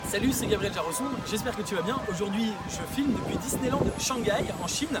Salut, c'est Gabriel Jarosson, j'espère que tu vas bien. Aujourd'hui, je filme depuis Disneyland Shanghai en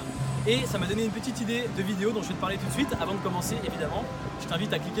Chine et ça m'a donné une petite idée de vidéo dont je vais te parler tout de suite. Avant de commencer, évidemment, je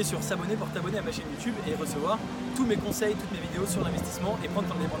t'invite à cliquer sur s'abonner pour t'abonner à ma chaîne YouTube et recevoir tous mes conseils, toutes mes vidéos sur l'investissement et prendre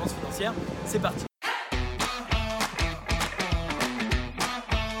ton indépendance financière. C'est parti!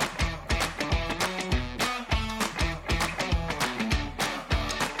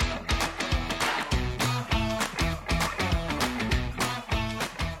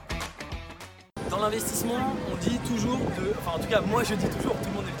 Dans l'investissement, on dit toujours, enfin en tout cas moi je dis toujours, tout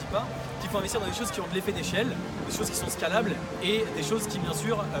le monde ne le dit pas, qu'il faut investir dans des choses qui ont de l'effet d'échelle, des choses qui sont scalables et des choses qui bien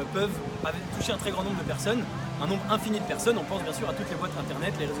sûr peuvent toucher un très grand nombre de personnes, un nombre infini de personnes. On pense bien sûr à toutes les boîtes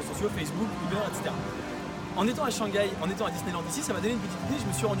internet, les réseaux sociaux, Facebook, Uber, etc. En étant à Shanghai, en étant à Disneyland ici, ça m'a donné une petite idée. Je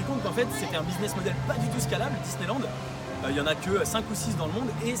me suis rendu compte qu'en fait c'était un business model pas du tout scalable, Disneyland. Il n'y en a que 5 ou 6 dans le monde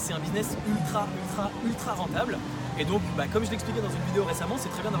et c'est un business ultra rentable. Et donc, comme je l'expliquais dans une vidéo récemment, c'est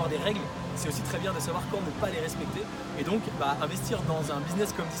très bien d'avoir des règles, c'est aussi très bien de savoir quand ne pas les respecter. Et donc, investir dans un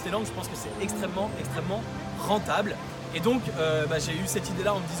business comme Disneyland, je pense que c'est extrêmement rentable. Et donc, j'ai eu cette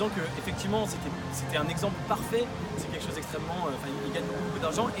idée-là en me disant que effectivement, c'était un exemple parfait. C'est quelque chose d'extrêmement, il gagne beaucoup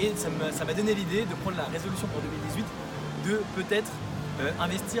d'argent et ça m'a donné l'idée de prendre la résolution pour 2018 de peut-être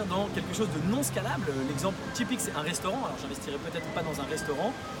investir dans quelque chose de non scalable. L'exemple typique, c'est un restaurant. Alors j'investirai peut-être pas dans un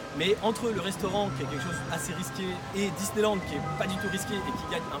restaurant, mais entre le restaurant qui est quelque chose assez risqué et Disneyland qui est pas du tout risqué et qui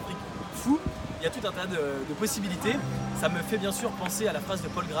gagne un prix fou, il y a tout un tas de possibilités. Ça me fait bien sûr penser à la phrase de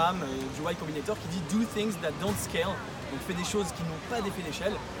Paul Graham du Y Combinator qui dit "Do things that don't scale", donc fais des choses qui n'ont pas d'effet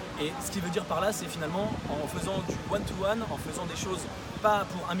d'échelle. Et ce qu'il veut dire par là, c'est finalement en faisant du one-to-one, en faisant des choses pas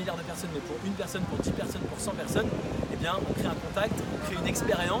pour 1 milliard de personnes, mais pour une personne, pour 10 personnes, pour 100 personnes, eh bien on crée un contact, on crée une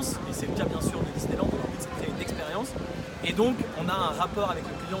expérience, et c'est le cas bien sûr de Disneyland, on a envie de créer une expérience, et donc on a un rapport avec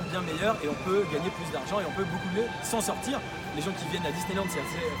le client bien meilleur, et on peut gagner plus d'argent, et on peut beaucoup mieux s'en sortir. Les gens qui viennent à Disneyland, c'est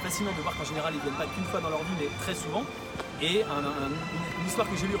assez fascinant de voir qu'en général, ils ne viennent pas qu'une fois dans leur vie, mais très souvent. Et une histoire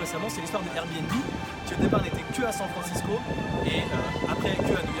que j'ai lue récemment, c'est l'histoire de Airbnb, qui au départ n'était que à San Francisco, et après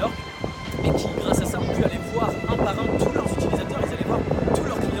que à New York, et qui grâce à ça ont pu aller voir un par un tous leurs utilisateurs, ils allaient voir tous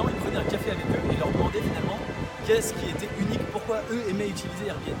leurs clients, ils prenaient un café avec eux et leur demandaient finalement qu'est-ce qui était unique, pourquoi eux aimaient utiliser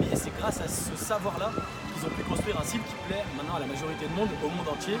Airbnb. Et c'est grâce à ce savoir-là qu'ils ont pu construire un site qui plaît maintenant à la majorité du monde, au monde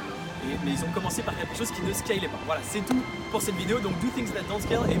entier. Mais ils ont commencé par quelque chose qui ne scalait pas. Voilà, c'est tout pour cette vidéo. Donc do things that don't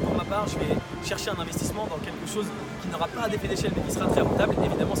scale. Et pour ma part, je vais chercher un investissement dans quelque chose qui n'aura pas d'effet d'échelle mais qui sera très rentable.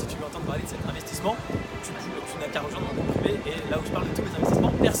 Évidemment, si tu veux entendre parler de cet investissement, tu n'as qu'à rejoindre mon groupe privé et là où je parle de tous mes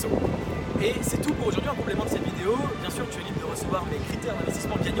investissements perso. Et c'est tout pour aujourd'hui en complément de cette vidéo. Bien sûr, tu es libre de recevoir mes critères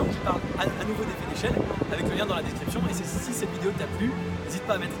d'investissement gagnants qui parlent à nouveau d'effet d'échelle avec le lien dans la description. Et si cette vidéo t'a plu, n'hésite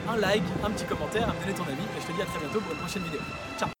pas à mettre un like, un petit commentaire, à me donner ton avis. Et je te dis à très bientôt pour une prochaine vidéo. Ciao!